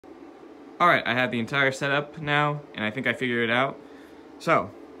Alright, I have the entire setup now, and I think I figured it out.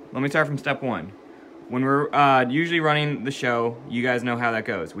 So, let me start from step one. When we're usually running the show, you guys know how that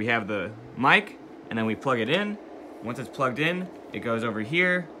goes. We have the mic, and then we plug it in. Once it's plugged in, it goes over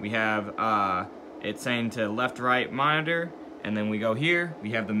here. We have it's saying to left, right monitor, and then we go here.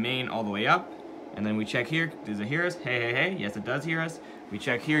 We have the main all the way up, and then we check here. Does it hear us? Hey, hey, hey. Yes, it does hear us. We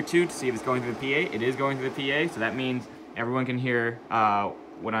check here too to see if it's going through the PA. It is going through the PA, so that means everyone can hear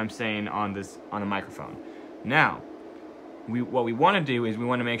what I'm saying on the microphone. Now, what we want to do is we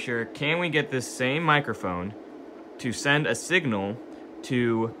want to make sure, can we get this same microphone to send a signal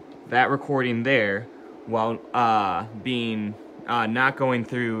to that recording there while being not going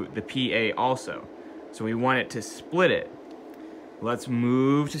through the PA also. So we want it to split it. Let's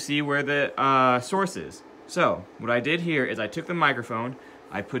move to see where the source is. So what I did here is I took the microphone,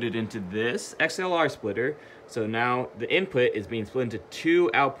 I put it into this XLR splitter. So now the input is being split into two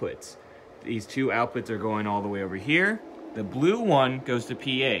outputs. These two outputs are going all the way over here. The blue one goes to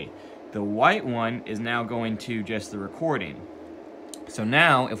PA. The white one is now going to just the recording. So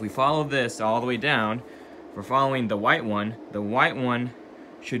now if we follow this all the way down, we're following the white one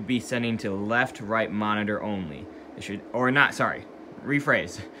should be sending to left right monitor only. It should, or not, sorry,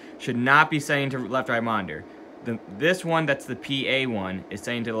 rephrase. Should not be sending to left right monitor. This one that's the PA one is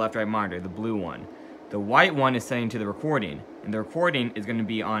sending to the left right monitor, the blue one. The white one is sending to the recording, and the recording is going to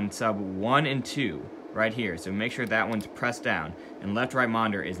be on sub 1 and 2 right here. So make sure that one's pressed down, and left right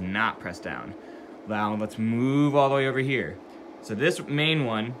monitor is not pressed down. Now let's move all the way over here. So this main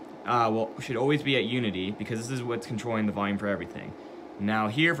one should always be at unity because this is what's controlling the volume for everything. Now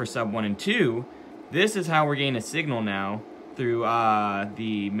here for sub 1 and 2, this is how we're getting a signal now through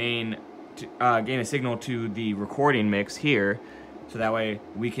the main, gain a signal to the recording mix here, so that way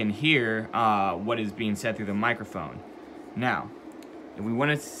we can hear what is being said through the microphone. Now, if we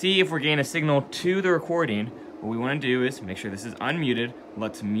want to see if we're getting a signal to the recording, what we want to do is make sure this is unmuted.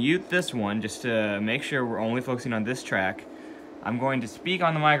 Let's mute this one just to make sure we're only focusing on this track. I'm going to speak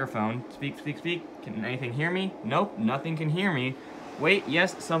on the microphone. Speak, speak, speak. Can anything hear me? Nope, nothing can hear me. Wait,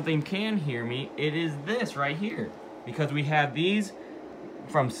 yes, something can hear me. It is this right here. Because we have these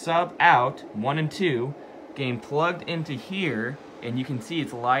from sub out, 1 and 2, getting plugged into here, and you can see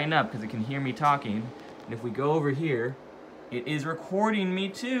it's lighting up because it can hear me talking. And if we go over here, it is recording me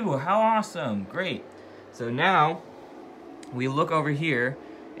too. How awesome, great. So now, we look over here,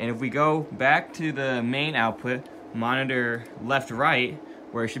 and if we go back to the main output, monitor left right,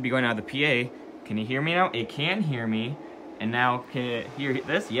 where it should be going out of the PA, can you hear me now? It can hear me. And now, can it hear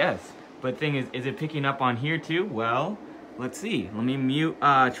this? Yes. But the thing is it picking up on here too? Well, let's see. Let me mute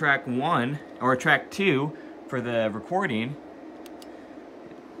track 1, or track 2 for the recording.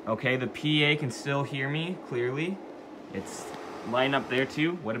 Okay, the PA can still hear me clearly. It's lighting up there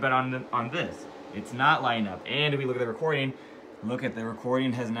too. What about on this? It's not lighting up. And if we look at the recording, look at the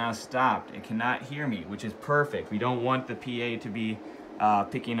recording has now stopped. It cannot hear me, which is perfect. We don't want the PA to be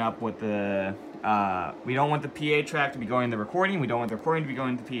picking up with the, we don't want the PA track to be going to the recording. We don't want the recording to be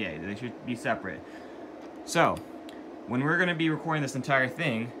going to the PA. They should be separate. So, when we're going to be recording this entire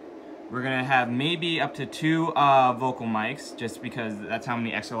thing, we're going to have maybe up to 2 vocal mics, just because that's how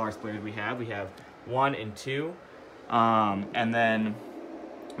many XLR splitters we have. We have 1 and 2. And then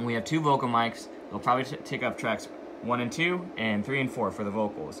when we have 2 vocal mics, they'll probably take up tracks 1 and 2, and 3 and 4 for the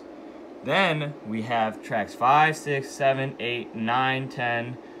vocals. Then we have tracks 5, 6, 7, 8, 9,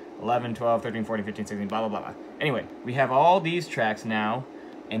 10, 11, 12, 13, 14, 15, 16, blah, blah, blah. Anyway, we have all these tracks now,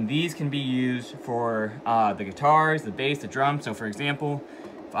 and these can be used for the guitars, the bass, the drums. So for example,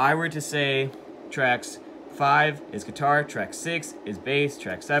 if I were to say tracks 5 is guitar, track 6 is bass,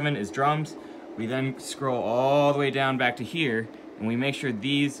 track 7 is drums, we then scroll all the way down back to here, and we make sure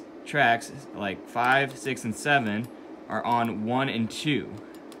these tracks, like 5, 6, and 7, are on 1 and 2.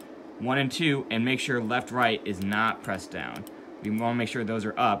 1 and 2, and make sure left, right is not pressed down. We want to make sure those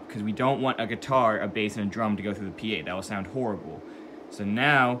are up, because we don't want a guitar, a bass, and a drum to go through the PA. That will sound horrible. So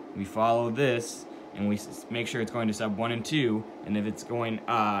now, we follow this, and we make sure it's going to sub 1 and 2, and if it's going,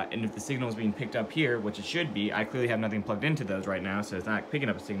 and if the signal is being picked up here, which it should be, I clearly have nothing plugged into those right now, so it's not picking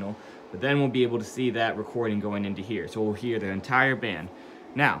up a signal, but then we'll be able to see that recording going into here. So we'll hear the entire band.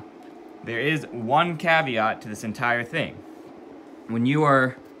 Now, there is one caveat to this entire thing. When you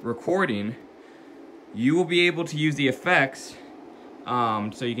are recording, you will be able to use the effects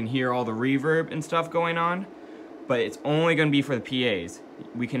so you can hear all the reverb and stuff going on, but it's only going to be for the PAs.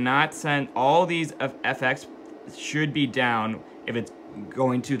 We cannot send all these FX should be down if it's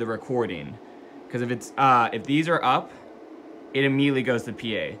going to the recording, because if these are up, it immediately goes to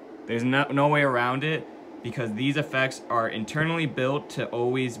PA. There's no way around it. because these effects are internally built to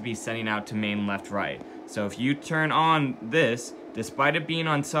always be sending out to main, left, right. So if you turn on this, despite it being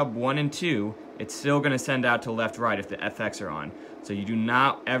on sub 1 and 2, it's still going to send out to left, right if the effects are on. So you do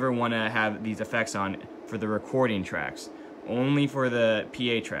not ever want to have these effects on for the recording tracks, only for the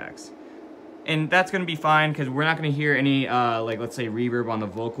PA tracks. And that's going to be fine because we're not going to hear any, like let's say reverb on the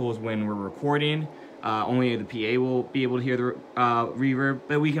vocals when we're recording. Only the PA will be able to hear the reverb,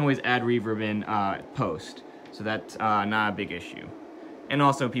 but we can always add reverb in post. So that's not a big issue. And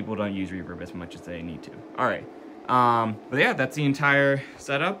also people don't use reverb as much as they need to. Alright, but yeah, that's the entire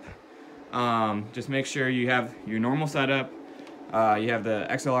setup. Just make sure you have your normal setup. You have the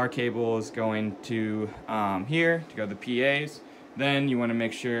XLR cables going to here to go to the PAs. Then you want to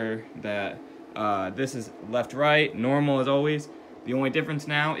make sure that this is left, right, normal as always. The only difference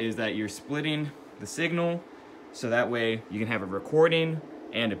now is that you're splitting the signal, so that way you can have a recording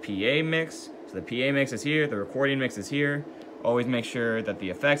and a PA mix. So the PA mix is here, the recording mix is here. Always make sure that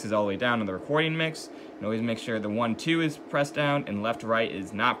the effects is all the way down on the recording mix, and always make sure the 1-2 is pressed down and left right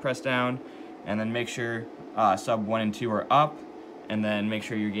is not pressed down, and then make sure sub 1 and 2 are up, and then make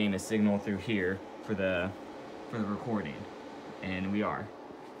sure you're getting a signal through here for the recording, and we are.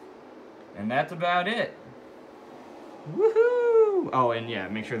 And that's about it. Woohoo! Oh, and yeah,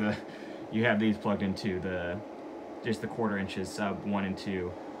 make sure you have these plugged into just the 1/4 inches sub 1 and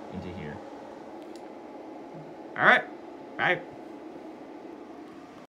 2 into here. All right.